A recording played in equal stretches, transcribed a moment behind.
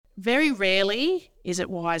Very rarely is it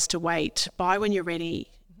wise to wait. Buy when you're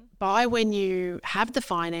ready. Buy when you have the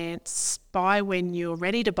finance. Buy when you're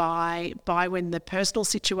ready to buy. Buy when the personal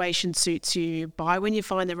situation suits you. Buy when you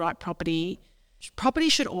find the right property. Property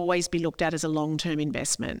should always be looked at as a long-term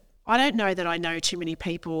investment. I don't know that I know too many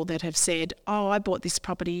people that have said, oh, I bought this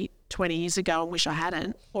property 20 years ago and wish I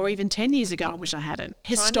hadn't, or even 10 years ago and wish I hadn't.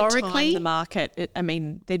 Historically, the market,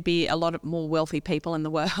 there'd be a lot of more wealthy people in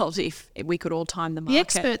the world if we could all time the market. The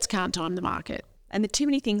experts can't time the market. And too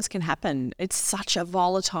many things can happen. It's such a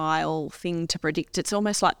volatile thing to predict. It's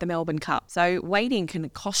almost like the Melbourne Cup. So waiting can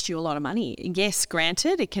cost you a lot of money. Yes,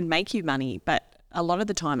 granted, it can make you money, but a lot of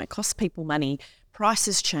the time it costs people money.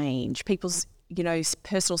 Prices change. People's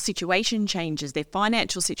personal situation changes, their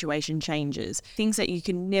financial situation changes. Things that you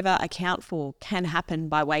can never account for can happen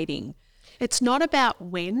by waiting. It's not about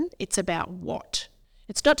when, it's about what.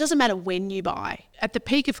 Doesn't matter when you buy. At the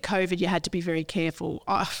peak of COVID, you had to be very careful.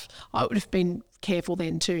 I would have been careful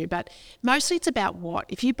then too, but mostly it's about what.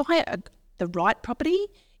 If you buy the right property,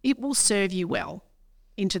 it will serve you well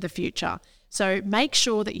into the future. So make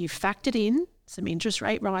sure that you've factored in some interest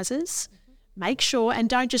rate rises. Make sure, and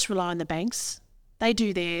don't just rely on the banks. They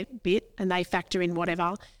do their bit and they factor in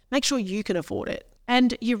whatever. Make sure you can afford it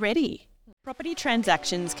and you're ready. Property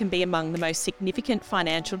transactions can be among the most significant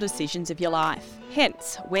financial decisions of your life.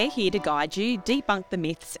 Hence, we're here to guide you, debunk the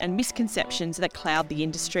myths and misconceptions that cloud the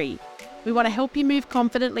industry. We want to help you move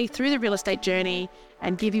confidently through the real estate journey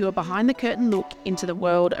and give you a behind-the-curtain look into the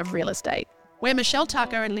world of real estate. We're Michelle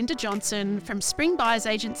Tucker and Linda Johnson from Spring Buyers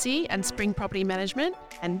Agency and Spring Property Management.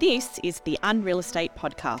 And this is the Unreal Estate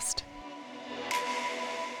Podcast.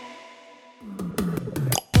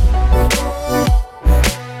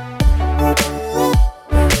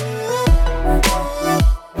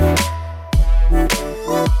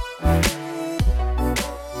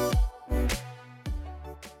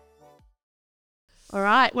 All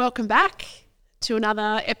right, welcome back to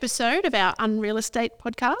another episode of our Unreal Estate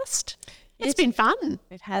Podcast. It's been fun.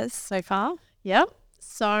 It has so far. Yep.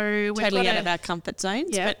 So we're totally out of our comfort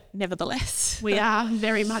zones, but nevertheless. We are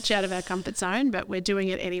very much out of our comfort zone, but we're doing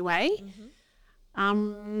it anyway.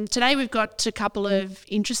 Today we've got a couple of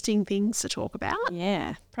interesting things to talk about.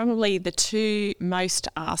 Yeah, probably the two most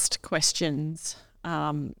asked questions,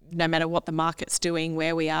 no matter what the market's doing,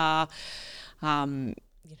 where we are,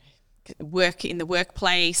 work in the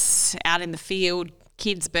workplace, out in the field,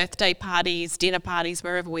 kids' birthday parties, dinner parties,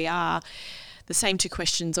 wherever we are. The same two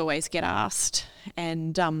questions always get asked.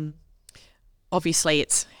 And obviously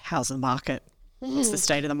it's, how's the market? What's the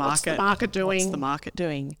state of the market? What's the market doing? What's the market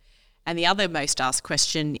doing? And the other most asked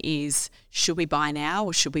question is, should we buy now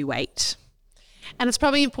or should we wait? And it's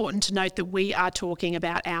probably important to note that we are talking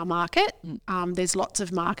about our market. There's lots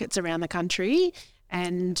of markets around the country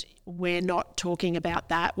and we're not talking about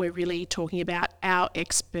that. We're really talking about our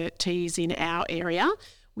expertise in our area,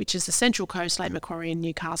 which is the Central Coast, Lake Macquarie and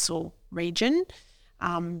Newcastle region.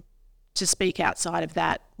 To speak outside of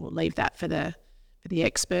that, we'll leave that for the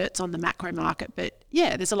experts on the macro market. But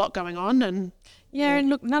yeah, there's a lot going on. And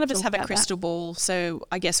look, none of us have a crystal ball. So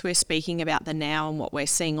I guess we're speaking about the now and what we're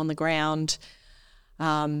seeing on the ground.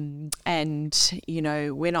 And,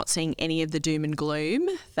 we're not seeing any of the doom and gloom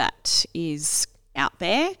that is out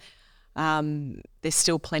there. There's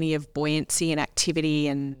still plenty of buoyancy and activity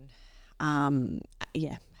and,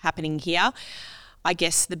 happening here. I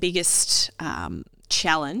guess the biggest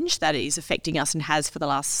challenge that is affecting us and has for the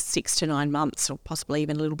last 6 to 9 months or possibly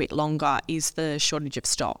even a little bit longer is the shortage of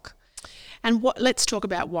stock. And let's talk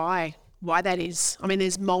about why that is. I mean,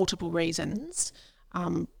 there's multiple reasons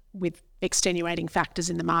with extenuating factors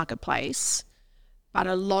in the marketplace, but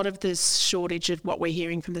a lot of this shortage of what we're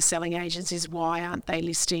hearing from the selling agents is why aren't they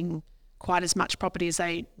listing quite as much property as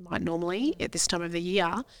they might normally at this time of the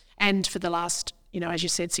year and for the last, as you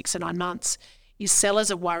said, 6 to 9 months, is sellers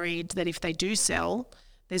are worried that if they do sell,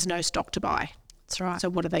 there's no stock to buy. That's right. So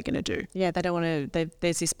what are they going to do? Yeah, they don't want to,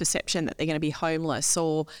 there's this perception that they're going to be homeless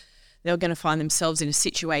or they're going to find themselves in a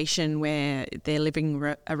situation where their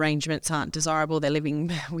living arrangements aren't desirable. They're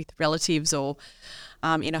living with relatives or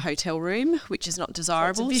in a hotel room, which is not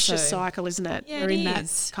desirable. So it's a vicious cycle, isn't it? Yeah, We're in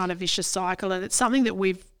that kind of vicious cycle. And it's something that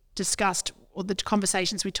we've discussed, or the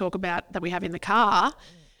conversations we talk about that we have in the car.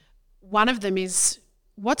 One of them is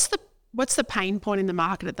what's the pain point in the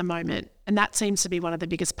market at the moment? And that seems to be one of the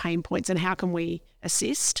biggest pain points. And how can we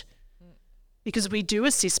assist? Because we do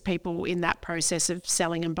assist people in that process of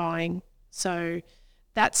selling and buying. So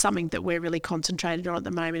that's something that we're really concentrated on at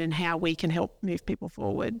the moment and how we can help move people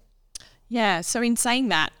forward. Yeah. So in saying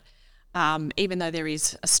that, even though there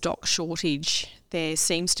is a stock shortage, there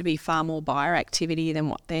seems to be far more buyer activity than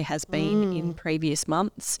what there has been in previous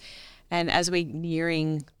months. And as we're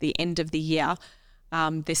nearing the end of the year,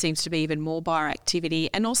 there seems to be even more buyer activity.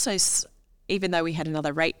 And also, even though we had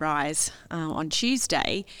another rate rise on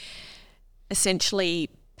Tuesday, essentially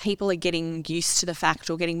people are getting used to the fact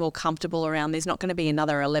or getting more comfortable around there's not going to be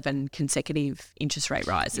another 11 consecutive interest rate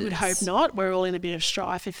rises. You would hope not. We're all in a bit of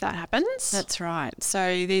strife if that happens. That's right.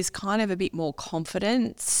 So there's kind of a bit more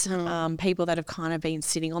confidence. People that have kind of been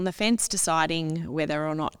sitting on the fence deciding whether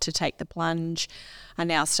or not to take the plunge are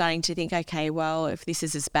now starting to think, okay, well, if this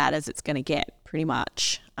is as bad as it's going to get, pretty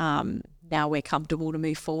much, now we're comfortable to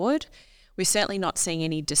move forward. We're certainly not seeing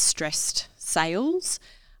any distressed sales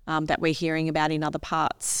that we're hearing about in other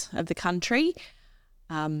parts of the country.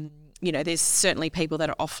 There's certainly people that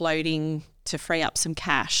are offloading to free up some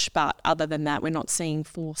cash, but other than that, we're not seeing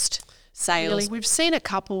forced sales. Really, we've seen a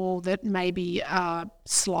couple that maybe are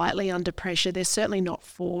slightly under pressure. They're certainly not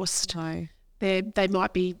forced. No. They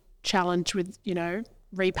might be challenged with,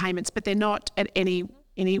 repayments, but they're not at in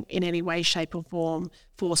any way, shape or form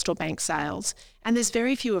forced or bank sales. And there's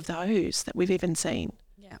very few of those that we've even seen.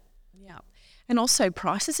 Yeah. And also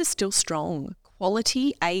prices are still strong.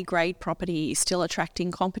 Quality A-grade property is still attracting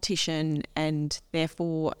competition, and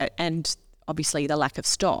therefore, and obviously the lack of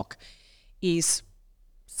stock is,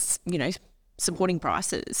 supporting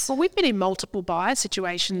prices. Well, we've been in multiple buyer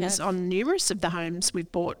situations on numerous of the homes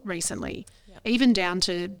we've bought recently, even down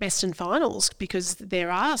to best and finals, because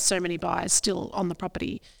there are so many buyers still on the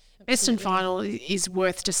property. Absolutely. Best and final is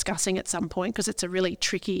worth discussing at some point because it's a really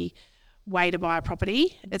tricky way to buy a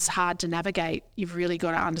property. It's hard to navigate. You've really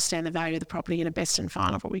got to understand the value of the property in a best and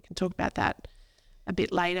final, but we can talk about that a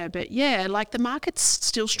bit later. But yeah, the market's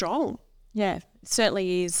still strong. Yeah, it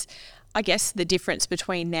certainly is. I guess the difference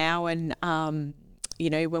between now and, when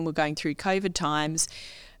we're going through COVID times,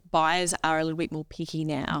 buyers are a little bit more picky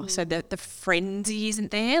now. So the frenzy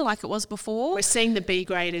isn't there like it was before. We're seeing the B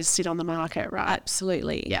graders sit on the market, right?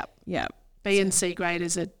 Absolutely. Yep. B and C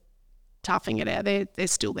graders are toughing it out. They're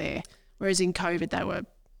still there. Whereas in COVID, they were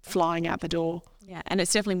flying out the door. Yeah, and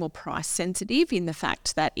it's definitely more price sensitive in the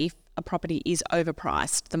fact that if a property is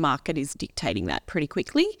overpriced, the market is dictating that pretty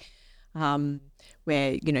quickly.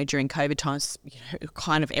 Where, during COVID times,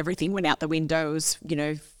 kind of everything went out the windows,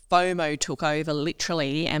 FOMO took over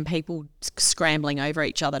literally, and people scrambling over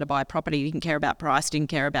each other to buy property. You didn't care about price, didn't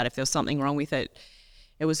care about if there was something wrong with it.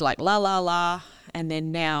 It was like la, la, la. And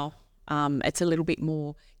then now it's a little bit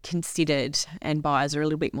more considered and buyers are a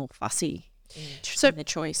little bit more fussy in the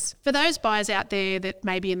choice. For those buyers out there that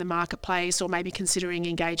may be in the marketplace or maybe considering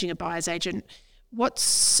engaging a buyer's agent,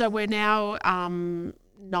 so we're now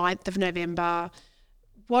 9th of November.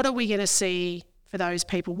 What are we going to see for those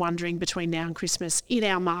people wondering between now and Christmas in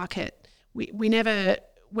our market?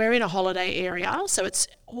 We're in a holiday area, so it's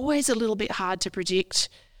always a little bit hard to predict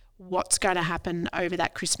what's going to happen over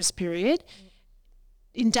that Christmas period.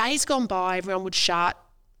 In days gone by, everyone would shut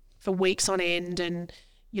for weeks on end, and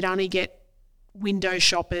you'd only get window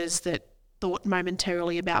shoppers that thought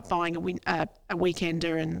momentarily about buying a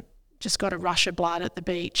weekender and just got a rush of blood at the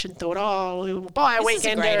beach and thought, we'll buy a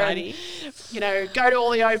weekender and, go to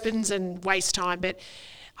all the opens and waste time. But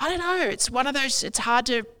I don't know. It's one of those, it's hard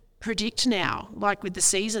to predict now, like with the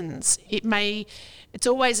seasons. It's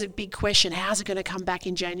always a big question. How's it going to come back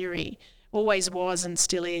in January? Always was and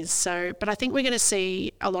still is. So, but I think we're going to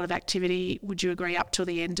see a lot of activity, would you agree, up to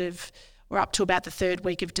about the third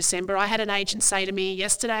week of December. I had an agent say to me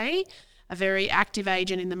yesterday, a very active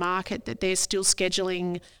agent in the market, that they're still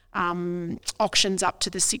scheduling auctions up to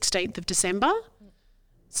the 16th of December.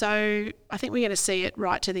 So I think we're going to see it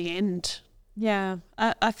right to the end. Yeah,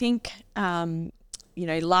 I think,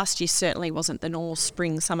 last year certainly wasn't the normal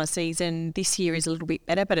spring, summer season. This year is a little bit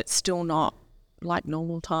better, but it's still not like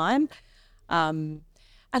normal time. And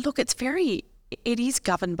look, it is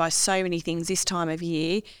governed by so many things this time of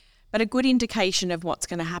year. But a good indication of what's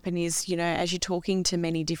going to happen is, as you're talking to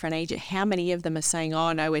many different agents, how many of them are saying,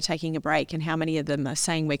 oh, no, we're taking a break, and how many of them are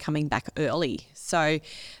saying we're coming back early. So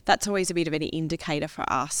that's always a bit of an indicator for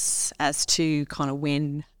us as to kind of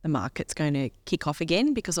when the market's going to kick off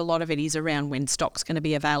again, because a lot of it is around when stock's going to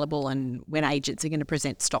be available and when agents are going to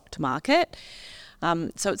present stock to market.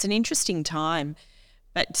 So it's an interesting time.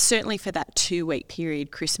 But certainly for that 2-week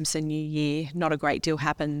period, Christmas and New Year, not a great deal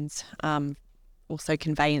happens. Also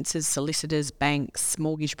conveyancers, solicitors, banks,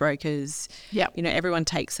 mortgage brokers. Yep. Everyone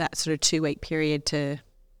takes that sort of 2-week period to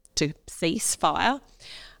cease fire.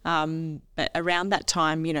 But around that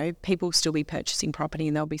time, people will still be purchasing property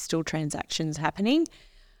and there'll be still transactions happening.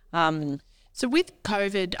 So with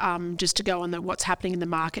COVID, just to go on what's happening in the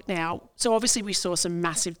market now, so obviously we saw some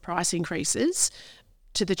massive price increases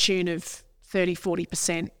to the tune of 30,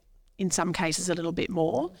 40%, in some cases a little bit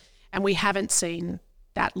more, and we haven't seen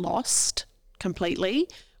that lost completely.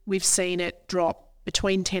 We've seen it drop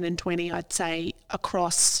between 10 and 20, I'd say,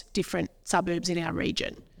 across different suburbs in our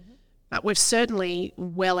region. But we're certainly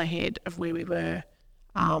well ahead of where we were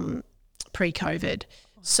pre-COVID.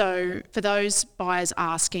 So for those buyers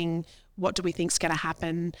asking, what do we think is going to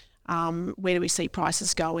happen? Where do we see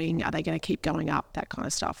prices going? Are they going to keep going up? That kind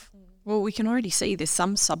of stuff. Well, we can already see there's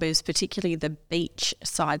some suburbs, particularly the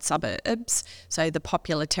beachside suburbs, so the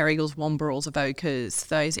popular Terrigals, Wamberal, Avoca's,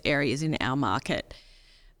 those areas in our market,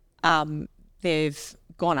 they've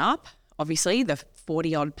gone up, obviously, the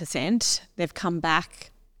 40-odd%. They've come back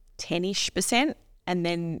 10-ish%, and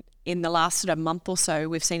then in the last sort of month or so,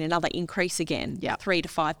 we've seen another increase again, 3 to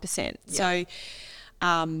 5%. So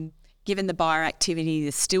given the buyer activity,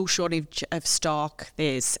 there's still shortage of stock.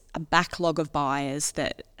 There's a backlog of buyers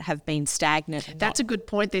that have been stagnant. That's a good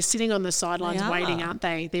point. They're sitting on the sidelines waiting, aren't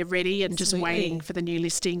they? They're ready and just waiting for the new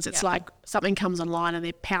listings. It's like something comes online and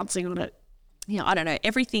they're pouncing on it. Yeah, I don't know.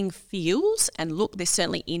 Everything feels, and look, there's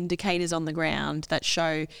certainly indicators on the ground that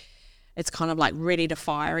show it's kind of like ready to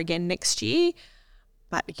fire again next year.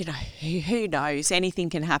 But, who knows? Anything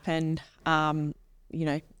can happen.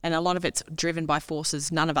 And a lot of it's driven by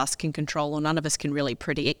forces none of us can control or none of us can really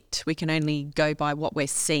predict. We can only go by what we're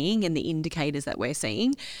seeing and the indicators that we're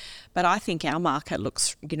seeing. But I think our market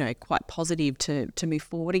looks, quite positive to move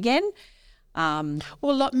forward again.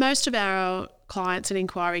 Most of our clients and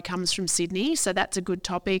inquiry comes from Sydney, so that's a good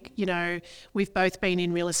topic. We've both been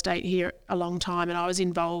in real estate here a long time, and I was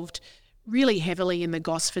involved really heavily in the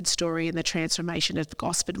Gosford story and the transformation of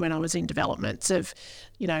Gosford when I was in developments of,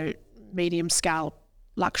 medium scale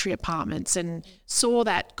luxury apartments, and saw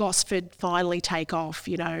that Gosford finally take off,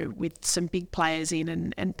 with some big players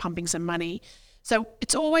in and pumping some money. So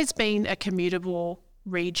it's always been a commutable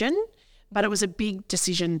region, but it was a big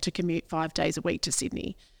decision to commute 5 days a week to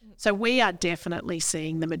Sydney. So we are definitely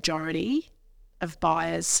seeing the majority of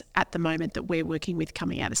buyers at the moment that we're working with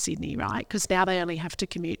coming out of Sydney, right? Because now they only have to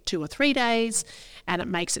commute 2 or 3 days and it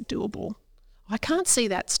makes it doable. I can't see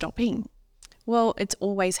that stopping. Well, it's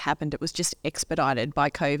always happened. It was just expedited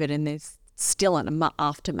by COVID, and there's still an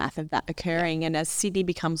aftermath of that occurring. And as Sydney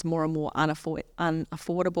becomes more and more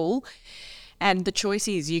unaffordable, and the choice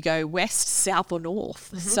is you go west, south or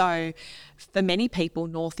north. So for many people,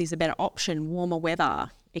 north is a better option, warmer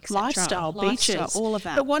weather, etc. Lifestyle, beaches, all of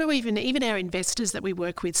that. But what do even our investors that we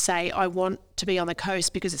work with say, I want to be on the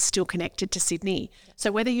coast because it's still connected to Sydney.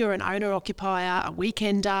 So whether you're an owner-occupier, a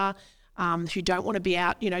weekender, who don't want to be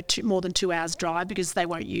out, more than 2 hours drive because they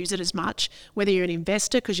won't use it as much, whether you're an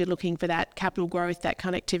investor because you're looking for that capital growth, that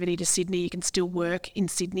connectivity to Sydney, you can still work in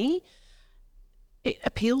Sydney. It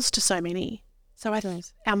appeals to so many. So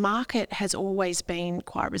our market has always been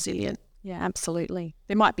quite resilient. Yeah, absolutely.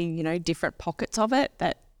 There might be, different pockets of it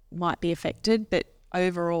that might be affected, but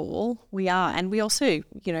overall we are. And we also,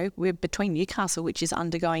 we're between Newcastle, which is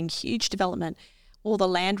undergoing huge development, all the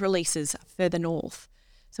land releases further north.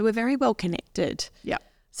 So we're very well connected. Yeah.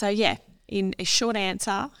 So, in a short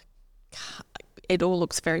answer, it all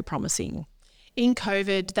looks very promising. In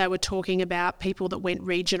COVID, they were talking about people that went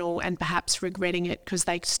regional and perhaps regretting it because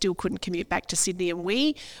they still couldn't commute back to Sydney. And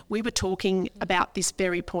we were talking about this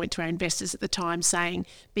very point to our investors at the time, saying,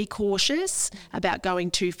 be cautious about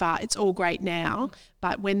going too far. It's all great now,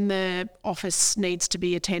 but when the office needs to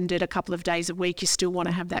be attended a couple of days a week, you still want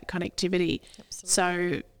to have that connectivity. Absolutely.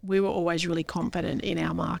 So we were always really confident in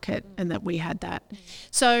our market and that we had that.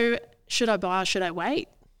 So should I buy or should I wait?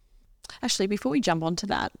 Actually, before we jump onto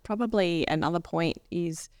that, probably another point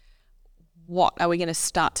is, what are we going to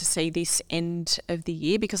start to see this end of the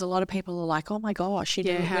year? Because a lot of people are like, oh my gosh,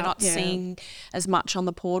 we're not seeing as much on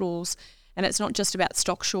the portals, and it's not just about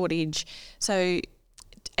stock shortage. So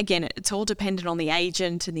again, it's all dependent on the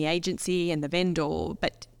agent and the agency and the vendor,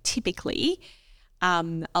 but typically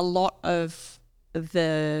a lot of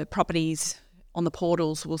the properties on the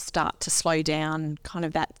portals will start to slow down kind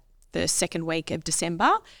of the second week of December.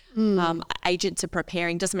 Agents are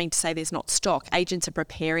preparing, doesn't mean to say there's not stock. Agents are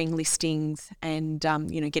preparing listings and,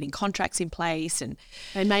 getting contracts in place and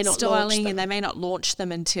they may not styling, and they may not launch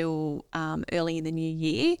them until early in the new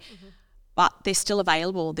year, but they're still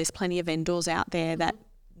available. There's plenty of vendors out there that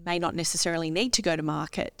may not necessarily need to go to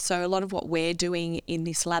market. So a lot of what we're doing in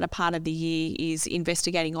this latter part of the year is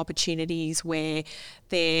investigating opportunities where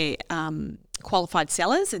they're qualified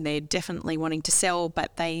sellers and they're definitely wanting to sell,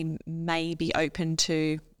 but they may be open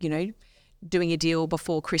to, doing a deal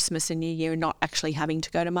before Christmas and New Year and not actually having to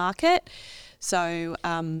go to market. So,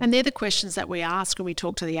 and they're the questions that we ask when we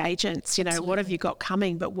talk to the agents. You know, What have you got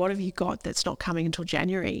coming? But what have you got that's not coming until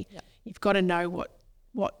January? Yep. You've got to know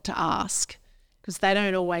what to ask, because they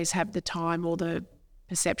don't always have the time or the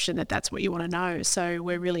perception that that's what you want to know. So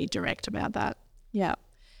we're really direct about that. Yeah.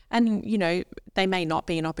 And, you know, they may not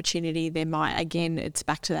be an opportunity. There might, again, it's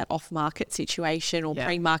back to that off-market situation or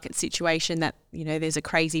pre-market situation that, you know, there's a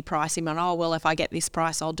crazy pricing on, oh, well, if I get this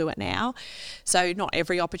price, I'll do it now. So not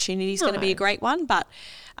every opportunity is going to be a great one, but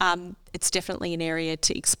it's definitely an area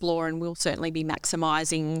to explore, and we'll certainly be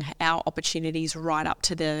maximising our opportunities right up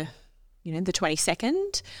to the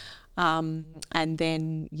 22nd. And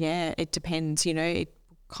then, it depends, it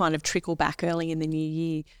kind of trickle back early in the new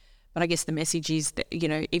year. But I guess the message is that,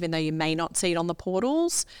 even though you may not see it on the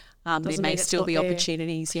portals, there may still be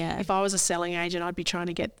opportunities. Yeah. If I was a selling agent, I'd be trying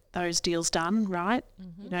to get those deals done, right?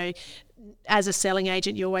 Mm-hmm. As a selling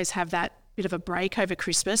agent, you always have that bit of a break over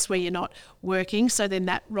Christmas where you're not working. So then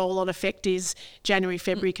that roll-on effect is January,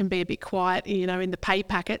 February can be a bit quiet, in the pay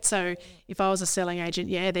packet. So if I was a selling agent,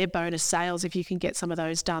 they're bonus sales if you can get some of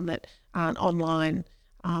those done that aren't online,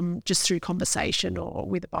 just through conversation or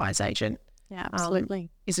with a buyer's agent. Yeah, absolutely.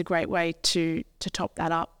 Is a great way to top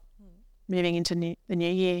that up moving into the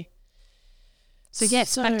new year. So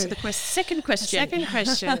yes, back to the second question. Second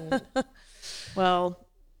question. Well,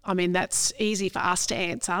 I mean, that's easy for us to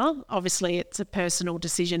answer. Obviously, it's a personal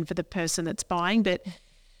decision for the person that's buying, but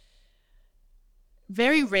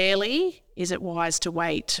very rarely is it wise to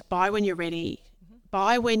wait. Buy when you're ready.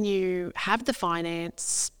 Buy when you have the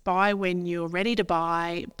finance, buy when you're ready to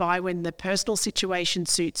buy when the personal situation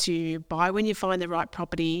suits you, buy when you find the right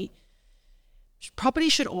property. Property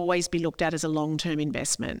should always be looked at as a long-term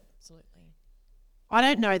investment. Absolutely. I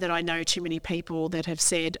don't know that I know too many people that have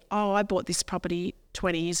said, oh, I bought this property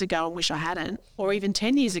 20 years ago and wish I hadn't, or even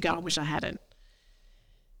 10 years ago and wish I hadn't.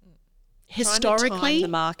 Historically, time the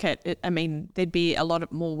market, there'd be a lot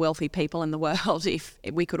of more wealthy people in the world if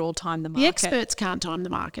we could all time the market. The experts can't time the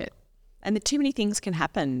market. And too many things can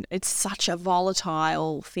happen. It's such a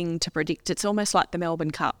volatile thing to predict. It's almost like the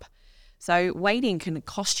Melbourne Cup. So waiting can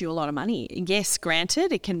cost you a lot of money. Yes,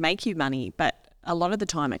 granted, it can make you money, but a lot of the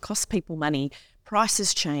time it costs people money.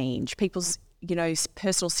 Prices change. People's,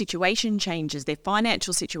 personal situation changes. Their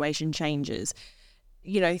financial situation changes.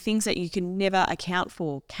 Things that you can never account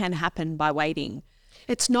for can happen by waiting.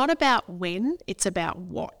 It's not about when, it's about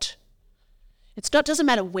what. Doesn't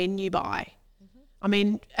matter when you buy. Mm-hmm. I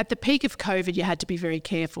mean, at the peak of COVID, you had to be very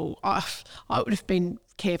careful. I would have been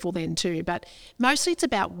careful then too, but mostly it's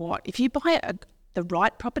about what. If you buy the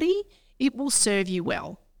right property, it will serve you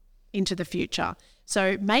well into the future.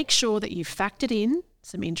 So make sure that you've factored in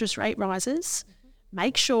some interest rate rises. Mm-hmm.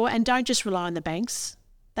 Make sure, and don't just rely on the banks.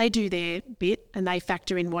 They do their bit and they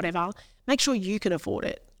factor in whatever. Make sure you can afford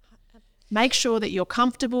it. Make sure that you're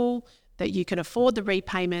comfortable, that you can afford the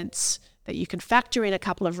repayments, that you can factor in a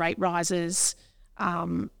couple of rate rises,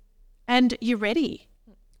 and you're ready.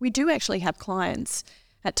 We do actually have clients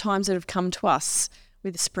at times that have come to us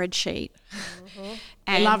with a spreadsheet. Mm-hmm.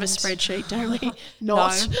 And we love a spreadsheet, don't we?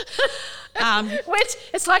 Not. No.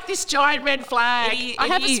 It's like this giant red flag. I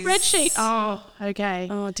have a spreadsheet. Oh, okay.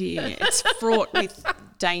 Oh dear, it's fraught with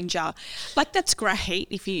danger. Like that's great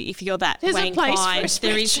if you're that There's way a place inclined. For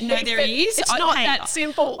a spreadsheet. There is. It's not that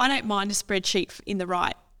simple. I don't mind a spreadsheet in the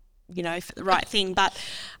right, for the right thing. But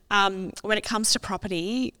when it comes to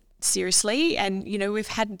property, seriously, and we've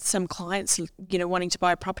had some clients wanting to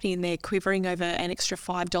buy a property and they're quivering over an extra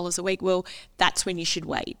 $5 a week. Well, that's when you should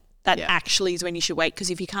wait. That actually is when you should wait,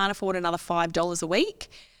 because if you can't afford another $5 a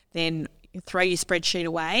week, then throw your spreadsheet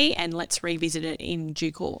away and let's revisit it in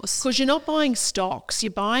due course. Because you're not buying stocks,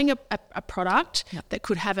 you're buying a product that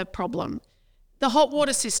could have a problem. The hot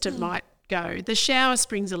water system might go, the shower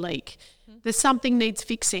springs a leak, there's something needs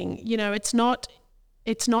fixing. It's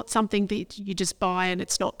not something that you just buy and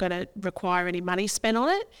it's not going to require any money spent on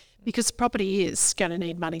it, because property is going to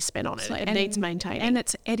need money spent on it. It needs maintaining. And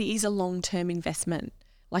it is a long-term investment.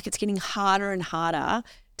 Like it's getting harder and harder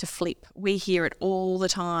to flip. We hear it all the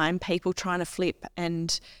time, people trying to flip,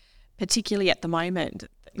 and particularly at the moment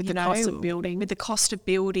with the cost of building. With the cost of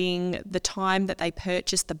building, the time that they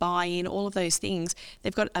purchase, the buy-in, all of those things,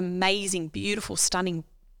 they've got amazing, beautiful, stunning,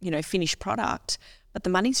 finished product, but the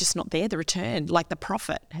money's just not there, the return, like the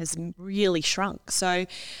profit has really shrunk. So,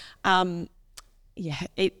 when's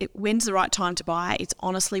the right time to buy? It's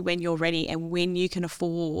honestly when you're ready and when you can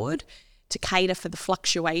afford to cater for the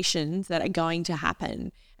fluctuations that are going to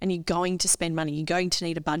happen, and you're going to spend money. You're going to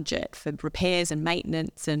need a budget for repairs and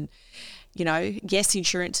maintenance, and You know, yes,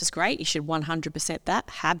 insurance is great. You should 100%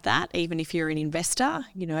 have that, even if you're an investor,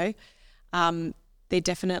 you know. They're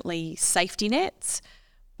definitely safety nets.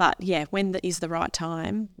 But, yeah, when is the right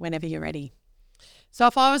time? Whenever you're ready. So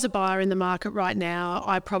if I was a buyer in the market right now,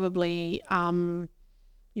 I probably,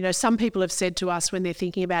 you know, some people have said to us when they're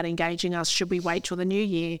thinking about engaging us, should we wait till the new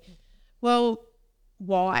year? Well,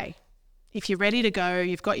 why? If you're ready to go,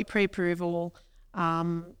 you've got your pre-approval.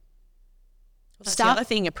 That's the other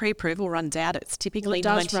thing, a pre-approval runs out. It's typically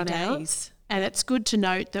 90 days. And it's good to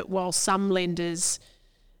note that while some lenders,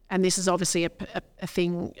 and this is obviously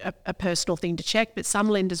a personal thing to check, but some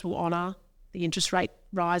lenders will honour the interest rate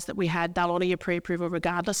rise that we had. They'll honour your pre-approval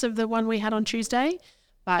regardless of the one we had on Tuesday,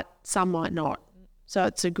 but some might not. So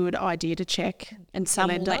it's a good idea to check. And some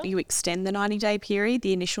will let you extend the 90-day period,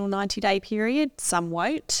 the initial 90-day period. Some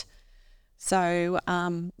won't. So,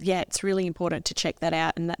 yeah, it's really important to check that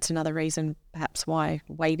out, and that's another reason perhaps why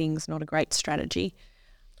waiting's not a great strategy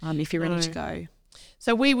if you're ready to go.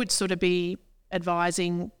 So we would sort of be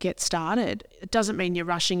advising get started. It doesn't mean you're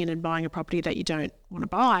rushing in and buying a property that you don't want to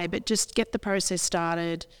buy, but just get the process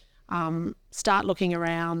started, start looking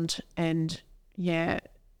around, and, yeah,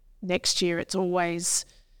 next year it's always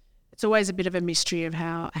a bit of a mystery of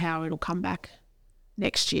how it'll come back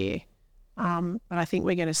next year. But I think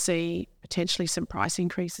we're going to see potentially some price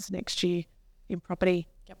increases next year in property.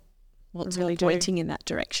 Yep. Well, it's really pointing in that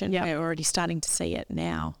direction. Yep. We're already starting to see it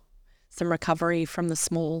now. Some recovery from the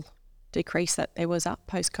small decrease that there was up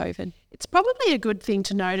post-COVID. It's probably a good thing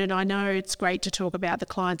to note, and I know it's great to talk about the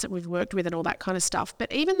clients that we've worked with and all that kind of stuff,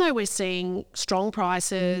 but even though we're seeing strong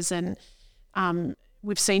prices and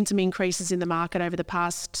we've seen some increases in the market over the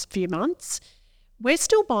past few months, we're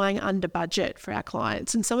still buying under budget for our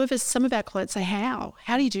clients. And some of our clients say, how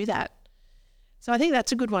do you do that? So I think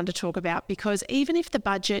that's a good one to talk about, because even if the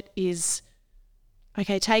budget is,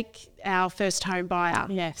 okay, take our first home buyer.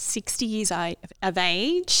 Yeah, 60 years of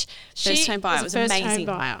age, first home buyer. It was amazing. First home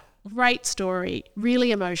buyer. Great story,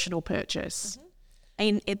 really emotional purchase. Mm-hmm.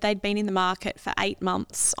 And they'd been in the market for 8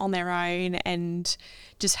 months on their own and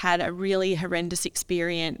just had a really horrendous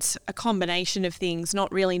experience, a combination of things,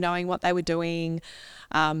 not really knowing what they were doing,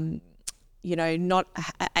 you know, not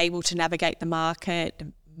able to navigate the market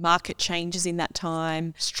changes in that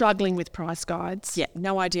time. Struggling with price guides. Yeah,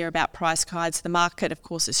 no idea about price guides. The market, of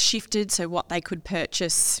course, has shifted, so what they could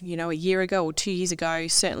purchase, you know, a year ago or 2 years ago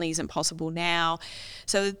certainly isn't possible now.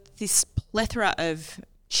 So this plethora of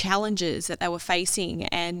challenges that they were facing,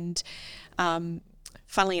 and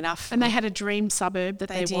funnily enough, and they had a dream suburb that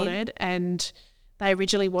they wanted, and they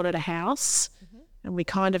originally wanted a house, and we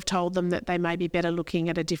kind of told them that they may be better looking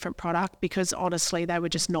at a different product, because honestly they were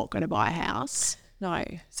just not going to buy a house. No.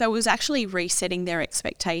 So it was actually resetting their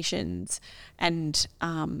expectations, and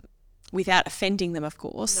without offending them, of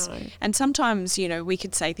course. No. And sometimes, you know, we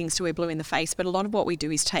could say things till we're blue in the face, but a lot of what we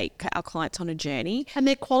do is take our clients on a journey. And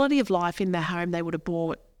their quality of life in the home they would have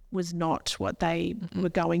bought was not what they were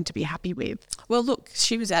going to be happy with. Well, look,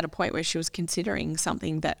 she was at a point where she was considering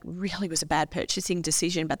something that really was a bad purchasing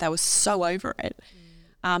decision, but they were so over it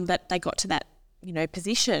that they got to that, you know,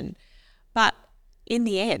 position. But in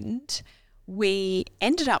the end, we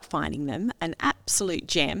ended up finding them an absolute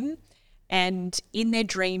gem, and in their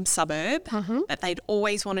dream suburb that they'd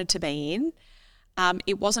always wanted to be in.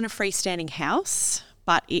 It wasn't a freestanding house,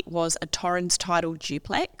 but it was a Torrens title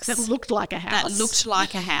duplex. That looked like a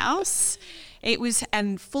house. It was,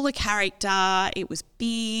 and full of character. It was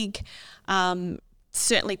big,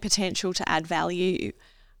 certainly potential to add value.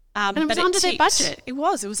 And it was under their budget. It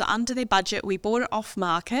was under their budget. We bought it off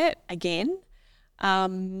market again.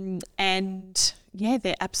 And yeah,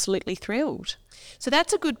 they're absolutely thrilled. So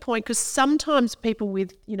that's a good point, because sometimes people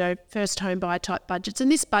with, you know, first home buyer type budgets,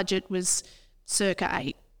 and this budget was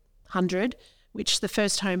circa 800, which the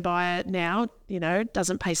first home buyer now, you know,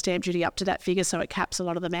 doesn't pay stamp duty up to that figure, so it caps a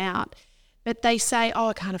lot of them out. But they say, oh,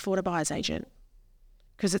 I can't afford a buyer's agent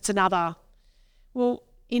because it's another. Well,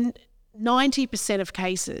 in 90% of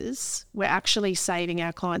cases, we're actually saving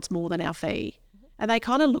our clients more than our fee. And they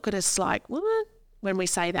kind of look at us like, what? When we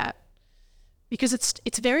say that, because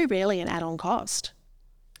it's very rarely an add-on cost.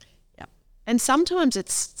 Yep. And sometimes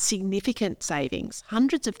it's significant savings,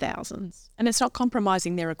 hundreds of thousands. And it's not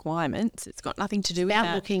compromising their requirements. It's got nothing to do with that. It's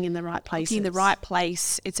about looking in the right places. Looking in the right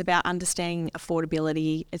place. It's about understanding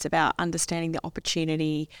affordability. It's about understanding the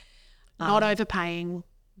opportunity. Not overpaying.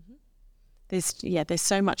 There's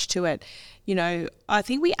so much to it. You know, I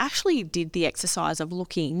think we actually did the exercise of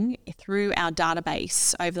looking through our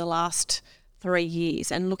database over the last 3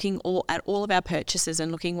 years and looking at all of our purchases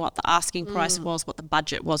and looking what the asking price was, what the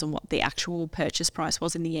budget was, and what the actual purchase price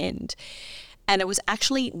was in the end. And it was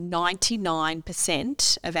actually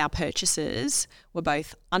 99% of our purchases were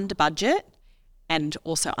both under budget and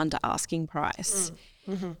also under asking price.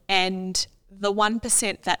 And the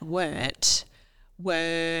 1% that weren't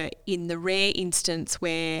were in the rare instance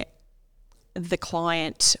where the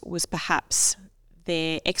client was perhaps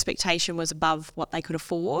their expectation was above what they could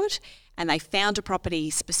afford, and they found a property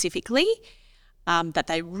specifically that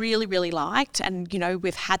they really, really liked. And, you know,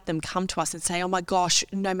 we've had them come to us and say, oh my gosh,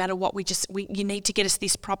 no matter what, you need to get us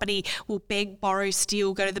this property. We'll beg, borrow,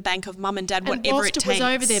 steal, go to the bank of mum and dad, whatever it takes. And whilst it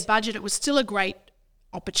was over their budget, it was still a great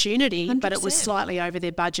opportunity, 100%. But it was slightly over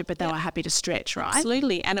their budget, but they were happy to stretch, right?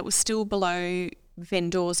 Absolutely. And it was still below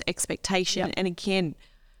vendor's expectation. Yep. And again,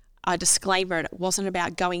 a disclaimer, it wasn't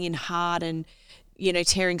about going in hard and, you know,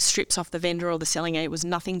 tearing strips off the vendor or the selling agent. It was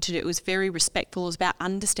nothing to do. It was very respectful. It was about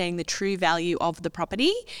understanding the true value of the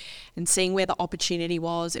property and seeing where the opportunity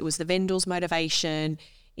was. It was the vendor's motivation.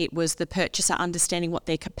 It was the purchaser understanding what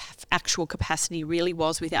their actual capacity really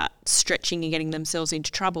was without stretching and getting themselves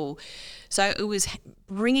into trouble. So it was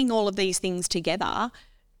bringing all of these things together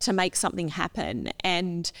to make something happen.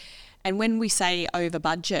 And when we say over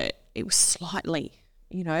budget, it was slightly,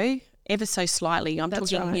 you know, ever so slightly. I'm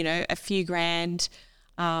talking, right, you know, a few grand.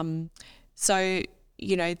 So,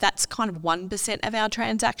 you know, that's kind of 1% of our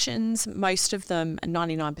transactions. Most of them,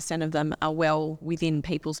 99% of them, are well within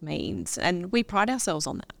people's means, and we pride ourselves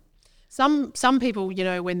on that. Some people, you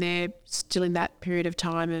know, when they're still in that period of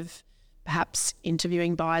time of perhaps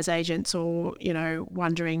interviewing buyer's agents or, you know,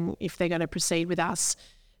 wondering if they're going to proceed with us,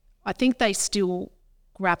 I think they still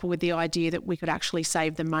grapple with the idea that we could actually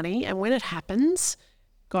save them money. And when it happens,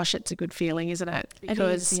 gosh, it's a good feeling, isn't it?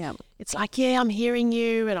 Because it's like, yeah, I'm hearing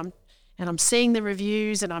you and I'm seeing the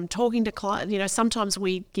reviews and I'm talking to clients. You know, sometimes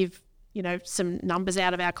we give, you know, some numbers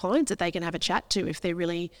out of our clients that they can have a chat to if they're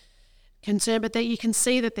really concerned, but that you can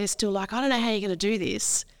see that they're still like, I don't know how you're going to do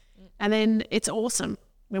this. And then it's awesome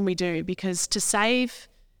when we do, because to save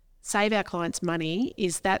our clients money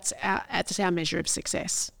that's our measure of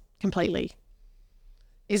success completely,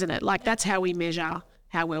 isn't it? Like that's how we measure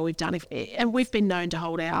how well we've done. And we've been known to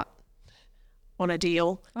hold out on a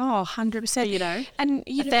deal. Oh, 100%. You know, and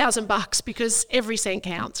 $1,000 because every cent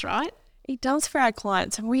counts, right? It does for our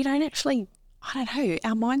clients. And we don't actually, I don't know,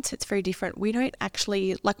 our mindset's very different. We don't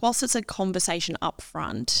actually, like, whilst it's a conversation up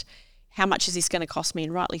front, how much is this going to cost me?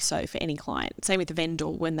 And rightly so for any client. Same with the vendor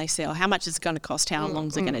when they sell. How much is it going to cost? How long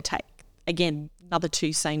is it going to take? Again, another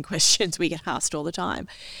two same questions we get asked all the time.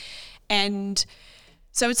 And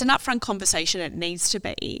so it's an upfront conversation, it needs to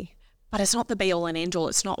be, but it's not the be-all and end-all.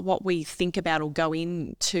 It's not what we think about or go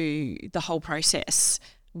into the whole process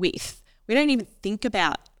with. We don't even think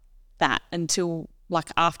about that until like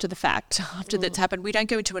after the fact, after that's happened. We don't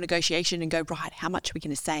go into a negotiation and go, right, how much are we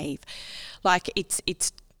going to save? Like it's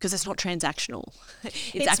because it's not transactional.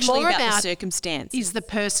 It's actually about the circumstance. Is the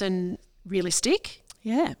person realistic?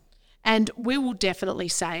 Yeah. And we will definitely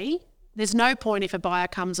say, there's no point if a buyer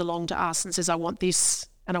comes along to us and says, I want this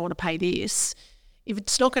and I want to pay this. If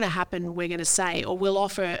it's not going to happen, we're going to say, or we'll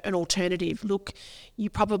offer an alternative. Look, you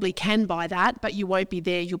probably can buy that, but you won't be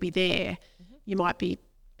there. You'll be there. You might be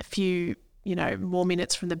a few, you know, more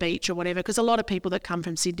minutes from the beach or whatever. Because a lot of people that come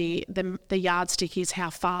from Sydney, the yardstick is how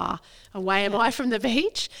far away am I from the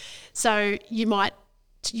beach. So you'll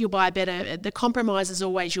buy a better, the compromise is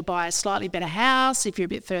always you'll buy a slightly better house if you're a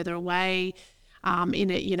bit further away. In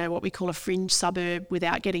a, you know, what we call a fringe suburb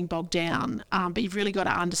without getting bogged down. But you've really got to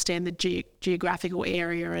understand the geographical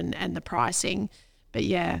area and the pricing. But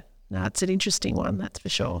yeah, no, it's an interesting one, that's for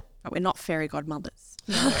sure. But we're not fairy godmothers.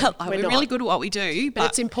 We're really good at what we do. But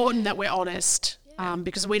it's important that we're honest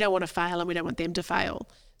because we don't want to fail and we don't want them to fail.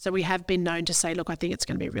 So we have been known to say, look, I think it's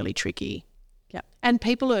going to be really tricky. Yep. And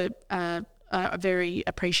people are very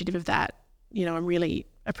appreciative of that. You know, I'm really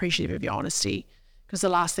appreciative of your honesty. Because the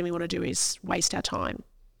last thing we want to do is waste our time.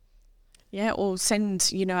 Yeah, or send,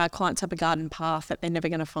 you know, our clients up a garden path that they're never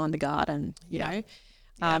going to find the garden, you know.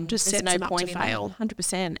 Just set them up to fail.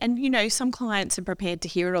 100%. And, you know, some clients are prepared to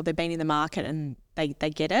hear it or they've been in the market and they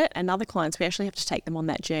get it. And other clients, we actually have to take them on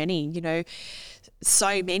that journey. You know,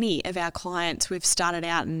 so many of our clients, we've started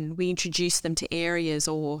out and we introduce them to areas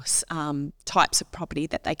or types of property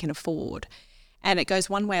that they can afford. And it goes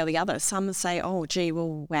one way or the other. Some say, oh, gee,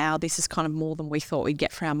 well, wow, this is kind of more than we thought we'd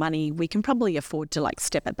get for our money. We can probably afford to like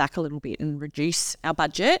step it back a little bit and reduce our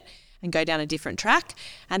budget and go down a different track.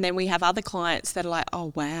 And then we have other clients that are like,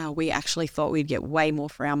 oh, wow, we actually thought we'd get way more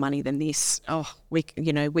for our money than this. Oh, we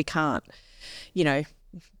can't, you know,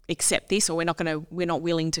 accept this, or we're not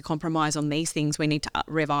willing to compromise on these things. We need to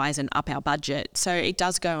revise and up our budget. So it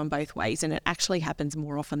does go on both ways, and it actually happens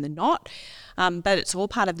more often than not. But it's all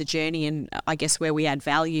part of the journey, and I guess where we add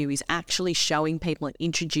value is actually showing people and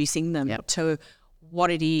introducing them to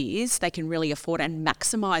what it is they can really afford and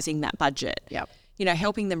maximising that budget. Yep. You know,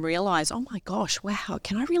 helping them realise, oh my gosh, wow,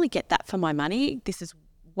 can I really get that for my money? This is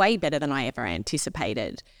way better than I ever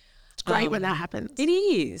anticipated. It's great when that happens. It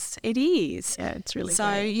is. Yeah, it's really so,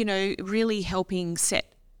 great. you know, really helping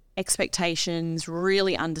set expectations,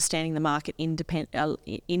 really understanding the market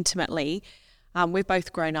intimately. We've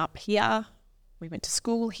both grown up here. We went to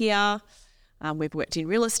school here. We've worked in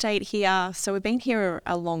real estate here. So we've been here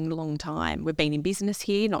a long, long time. We've been in business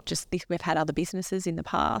here, not just this. We've had other businesses in the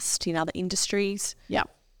past, in other industries. Yeah,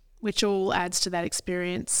 which all adds to that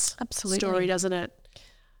experience story, doesn't it?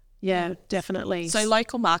 Yeah, definitely. So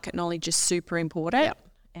local market knowledge is super important. Yep.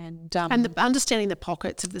 And understanding the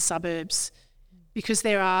pockets of the suburbs, because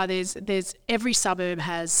there's every suburb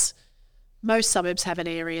most suburbs have an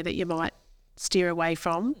area that you might steer away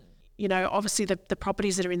from. You know, obviously the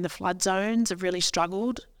properties that are in the flood zones have really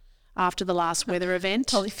struggled after the last weather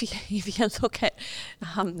event. Well, if you look at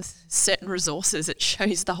certain resources, it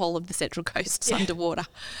shows the whole of the Central Coast underwater.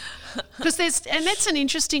 Because that's an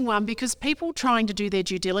interesting one, because people trying to do their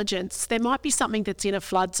due diligence, there might be something that's in a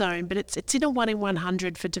flood zone, but it's in a 1 in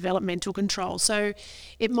 100 for developmental control. So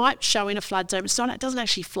it might show in a flood zone, but it doesn't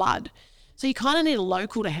actually flood. So you kind of need a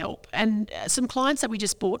local to help. And some clients that we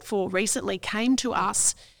just bought for recently came to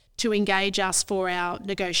us to engage us for our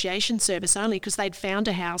negotiation service only, because they'd found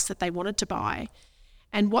a house that they wanted to buy.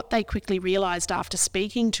 And what they quickly realised after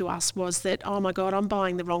speaking to us was that, oh my God, I'm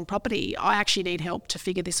buying the wrong property. I actually need help to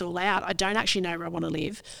figure this all out. I don't actually know where I want to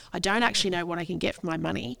live. I don't actually know what I can get for my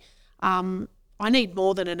money. I need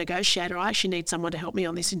more than a negotiator. I actually need someone to help me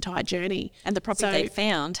on this entire journey. And the property they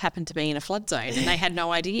found happened to be in a flood zone and they had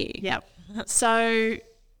no idea. Yeah. So,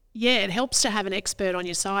 yeah, it helps to have an expert on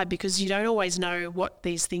your side, because you don't always know what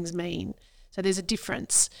these things mean. So there's a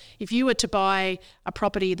difference. If you were to buy a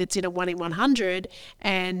property that's in a 1 in 100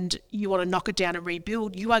 and you want to knock it down and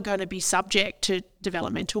rebuild, you are going to be subject to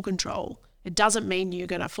developmental control. It doesn't mean you're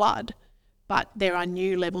going to flood, but there are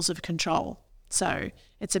new levels of control. So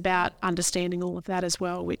it's about understanding all of that as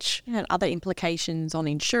well, which... And other implications on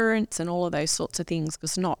insurance and all of those sorts of things,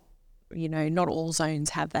 because not all zones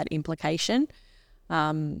have that implication.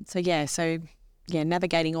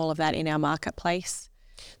 Navigating all of that in our marketplace.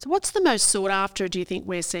 So what's the most sought after, do you think,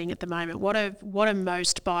 we're seeing at the moment? What are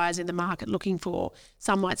most buyers in the market looking for?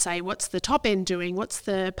 Some might say, what's the top end doing? What's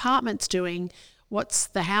the apartments doing? What's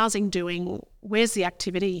the housing doing? Where's the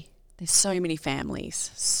activity? There's so many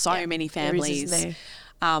families, many families. There is, isn't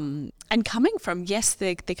there? And coming from,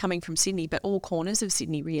 they're coming from Sydney, but all corners of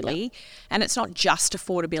Sydney really. Yep. And it's not just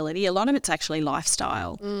affordability. A lot of it's actually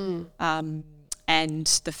lifestyle. And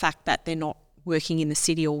the fact that they're not working in the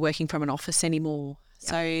city or working from an office anymore. Yep.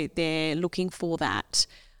 So they're looking for that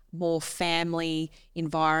more family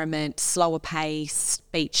environment, slower pace,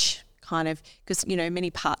 beach kind of, because,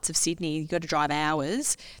 many parts of Sydney, you've got to drive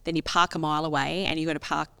hours, then you park a mile away and you've got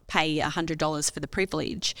to pay $100 for the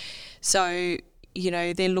privilege. So,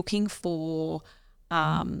 they're looking for,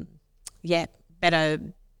 better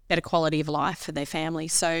quality of life for their family.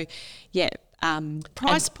 So,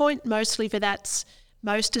 price point mostly for that's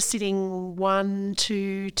most are sitting 1,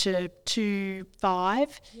 2 to 2,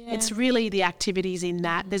 5. Yeah. It's really the activities in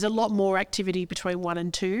that. There's a lot more activity between 1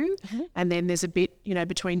 and 2, and then there's a bit,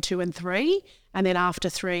 between 2 and 3, and then after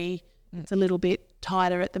 3, it's a little bit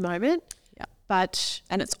tighter at the moment. Yeah,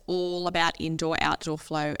 and it's all about indoor-outdoor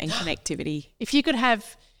flow and connectivity. If you could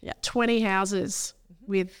have 20 houses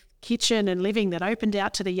with kitchen and living that opened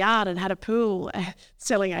out to the yard and had a pool,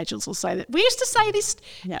 selling agents will say that. We used to say this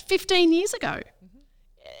 15 years ago.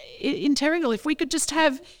 In Terrigal, if we could just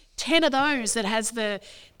have 10 of those that has the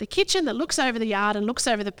kitchen that looks over the yard and looks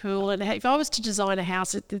over the pool, and if I was to design a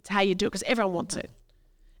house, it's how you do it, because everyone wants it.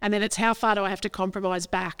 And then it's how far do I have to compromise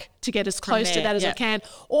back to get as close to that as I can,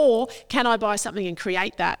 or can I buy something and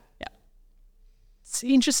create that? Yeah. It's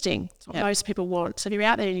interesting. It's what most people want. So if you're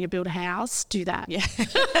out there and you build a house, do that. Yeah.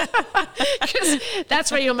 Because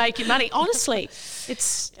that's where you'll make your money. Honestly,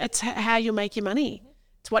 it's how you'll make your money.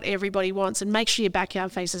 It's what everybody wants, and make sure your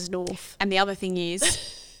backyard faces north. And the other thing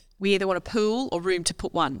is, we either want a pool or room to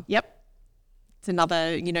put one. Yep. It's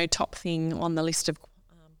another, top thing on the list of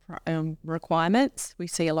requirements. We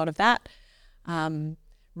see a lot of that.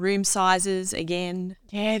 Room sizes, again.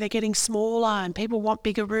 Yeah, they're getting smaller and people want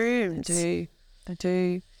bigger rooms. They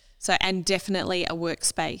do. So, and definitely a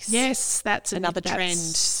workspace. Yes, that's another trend.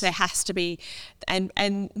 There has to be,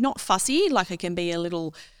 and not fussy, like it can be a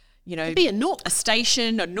little Could be a nook. a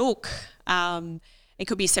station, a nook. It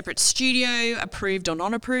could be a separate studio, approved or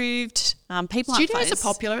non-approved. People aren't Studios are focused.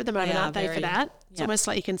 popular at the moment, aren't they, for very. that? It's Yep. almost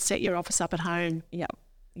like you can set your office up at home.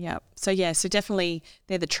 Yep. So definitely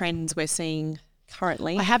they're the trends we're seeing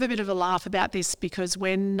currently. I have a bit of a laugh about this because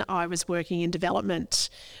when I was working in development,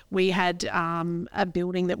 we had a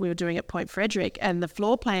building that we were doing at Point Frederick, and the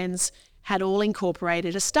floor plans had all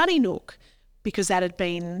incorporated a study nook because that had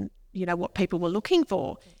been, what people were looking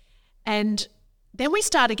for. And then we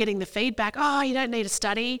started getting the feedback, oh, you don't need a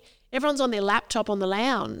study. Everyone's on their laptop on the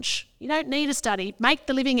lounge. You don't need a study. Make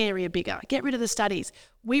the living area bigger. Get rid of the studies.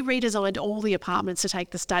 We redesigned all the apartments to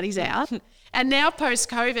take the studies out. And now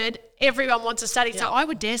post-COVID, everyone wants a study. So I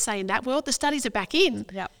would dare say in that world, the studies are back in.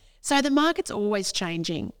 Yep. So the market's always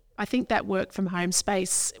changing. I think that work from home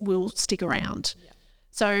space will stick around. Yep.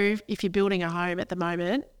 So if you're building a home at the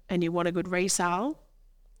moment and you want a good resale,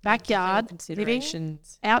 backyard, living,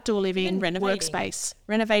 outdoor living, and renovating. workspace.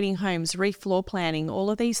 Renovating homes, re-floor planning, all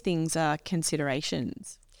of these things are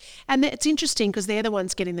considerations. And it's interesting because they're the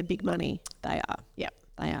ones getting the big money. They are. Yep.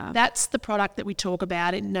 They are. That's the product that we talk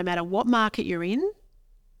about. And no matter what market you're in,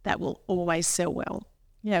 that will always sell well.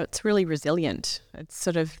 Yeah, it's really resilient.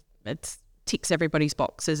 It ticks everybody's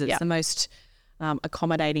boxes. It's the most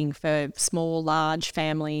accommodating for small, large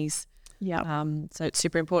families. Yeah. So it's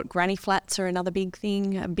super important. Granny flats are another big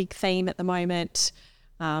thing, a big theme at the moment.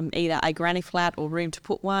 Either a granny flat or room to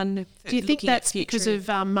put one. Do you think that's because of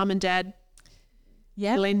mum and dad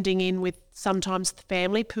blending in with sometimes the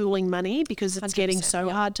family, pooling money because it's getting so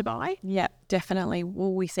hard to buy? Yeah, definitely.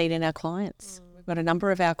 Well, we see it in our clients. We've got a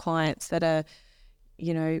number of our clients that are,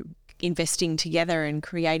 investing together and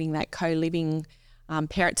creating that co-living.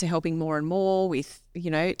 Parents are helping more and more with,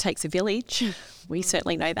 it takes a village. We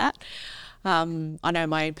certainly know that. I know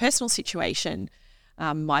my own personal situation.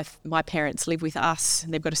 My parents live with us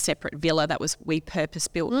and they've got a separate villa that we purpose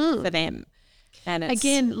built for them. And it's,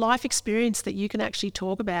 again, life experience that you can actually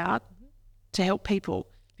talk about to help people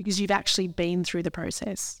because you've actually been through the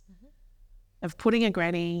process of putting a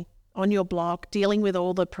granny on your block, dealing with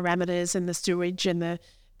all the parameters and the sewage and the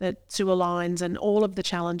sewer lines and all of the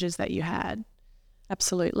challenges that you had.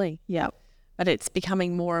 Absolutely. Yeah. But it's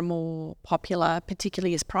becoming more and more popular,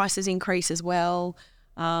 particularly as prices increase as well.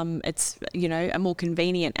 It's, a more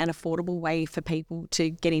convenient and affordable way for people to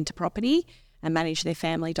get into property and manage their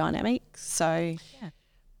family dynamics. So,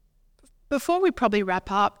 Before we probably wrap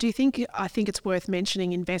up, I think it's worth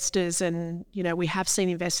mentioning investors and, we have seen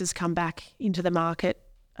investors come back into the market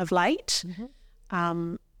of late.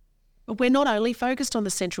 But we're not only focused on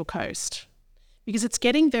the Central Coast because it's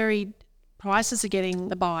getting prices are getting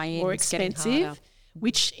the buy-in more expensive,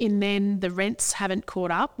 which then the rents haven't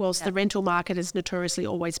caught up. Whilst the rental market has notoriously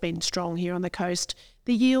always been strong here on the coast,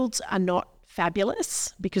 the yields are not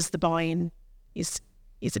fabulous because the buy-in is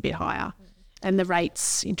a bit higher, and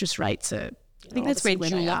the interest rates are. I think that's where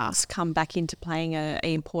jewels come back into playing an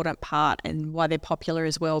important part, and why they're popular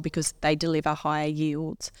as well because they deliver higher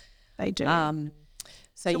yields. They do.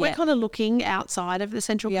 So we're kind of looking outside of the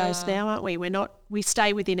Central Coast now, aren't we? We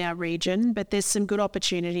stay within our region, but there's some good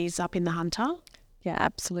opportunities up in the Hunter. Yeah,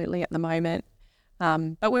 absolutely at the moment.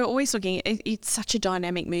 But we're always looking, it's such a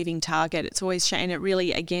dynamic moving target. It's always changing. It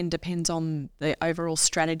really, again, depends on the overall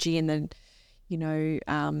strategy and the,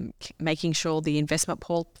 making sure the investment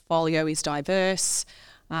portfolio is diverse.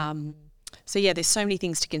 So, there's so many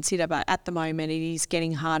things to consider, but at the moment it is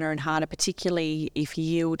getting harder and harder, particularly if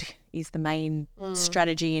yield is the main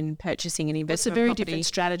strategy in purchasing an investment property. It's a very different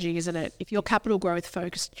strategy, isn't it? If you're capital growth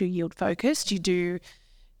focused, you're yield focused, you do,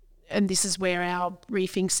 and this is where our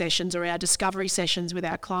briefing sessions or our discovery sessions with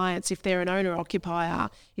our clients, if they're an owner-occupier,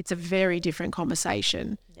 it's a very different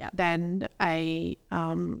conversation than a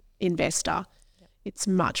investor. It's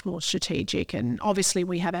much more strategic, and obviously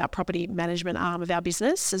we have our property management arm of our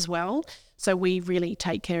business as well. So we really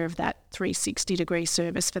take care of that 360-degree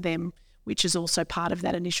service for them, which is also part of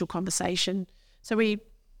that initial conversation. So we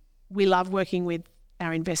love working with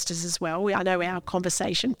our investors as well. I know our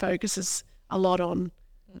conversation focuses a lot on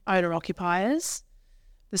owner-occupiers.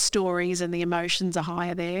 The stories and the emotions are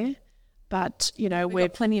higher there. But, we've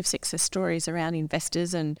got plenty of success stories around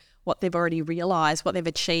investors and what they've already realised, what they've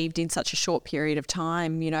achieved in such a short period of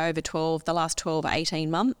time, over the last 12 or 18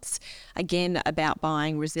 months. Again, about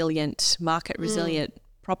buying market resilient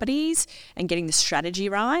properties and getting the strategy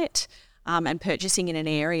right and purchasing in an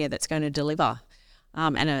area that's going to deliver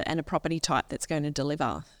and a property type that's going to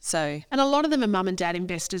deliver. And a lot of them are mum and dad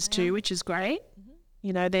investors too, which is great.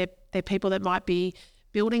 They're people that might be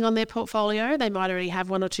building on their portfolio. They might already have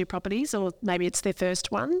one or two properties, or maybe it's their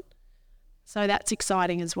first one. So that's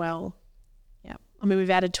exciting as well. Yeah. I mean, we've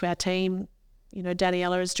added to our team. You know,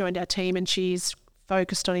 Daniela has joined our team and she's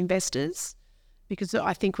focused on investors because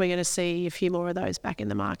I think we're going to see a few more of those back in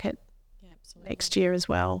the market next year as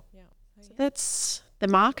well. Yeah. So that's the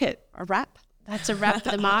market. A wrap. That's a wrap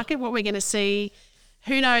for the market. What we're going to see,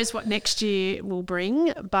 who knows what next year will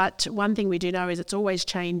bring, but one thing we do know is it's always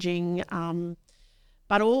changing.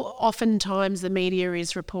 But oftentimes the media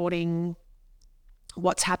is reporting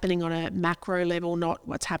what's happening on a macro level, not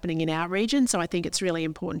what's happening in our region. So I think it's really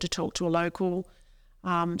important to talk to a local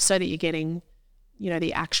so that you're getting, you know,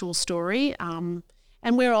 the actual story. And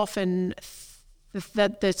we're often,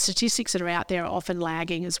 the statistics that are out there are often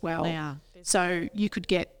lagging as well. They are. So you could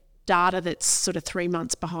get data that's sort of 3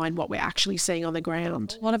 months behind what we're actually seeing on the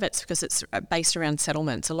ground. A lot of it's because it's based around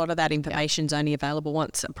settlements. A lot of that information is only available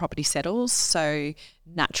once a property settles. So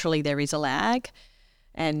naturally there is a lag.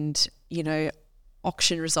 And, you know,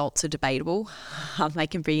 auction results are debatable. They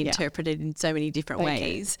can be interpreted in so many different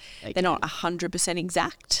ways. They're not 100%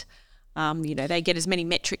 exact. You know, they get as many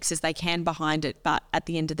metrics as they can behind it, but at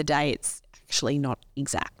the end of the day, it's actually not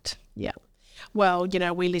exact. Yeah. Well, you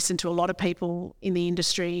know, we listen to a lot of people in the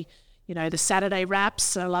industry, you know, the Saturday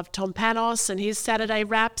Wraps. I love Tom Panos and his Saturday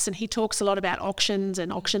Wraps, and he talks a lot about auctions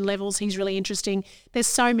and auction levels. He's really interesting. There's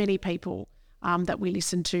so many people that we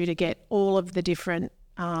listen to get all of the different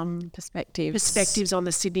perspectives on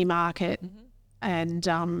the Sydney market.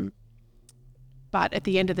 And but at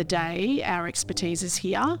the end of the day, our expertise is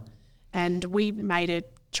here, and we made a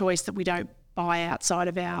choice that we don't buy outside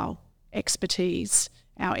of our expertise,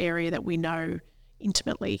 our area that we know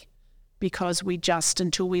intimately, because we just,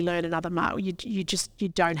 until we learn another market, you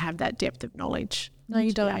don't have that depth of knowledge. No,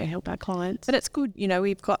 you don't. To help our clients. But it's good, you know,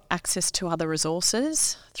 we've got access to other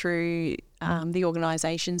resources through the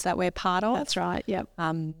organisations that we're part of. That's right, yep.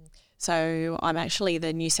 So I'm actually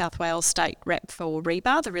the New South Wales state rep for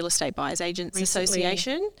REBA, the Real Estate Buyers Agents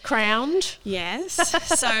Association. Crowned. Yes.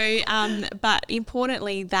 So, but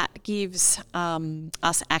importantly, that gives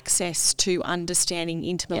us access to understanding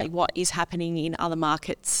intimately what is happening in other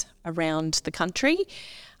markets around the country.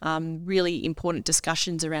 Really important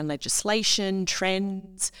discussions around legislation,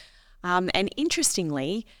 trends. And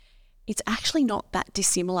interestingly, it's actually not that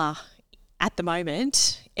dissimilar at the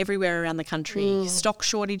moment everywhere around the country. Stock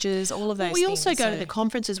shortages, all of those things. We also go to the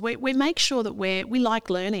conferences. We make sure that we like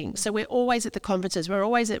learning. So we're always at the conferences. We're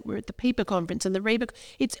at the PEPA conference and the REBA.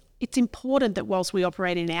 It's important that whilst we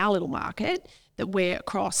operate in our little market, that we're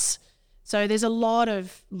across. So there's a lot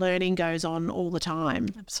of learning goes on all the time.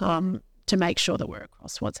 Absolutely. To make sure that we're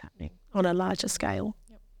across what's happening on a larger scale.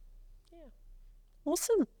 Yep. Yeah.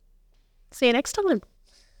 Awesome. See you next time.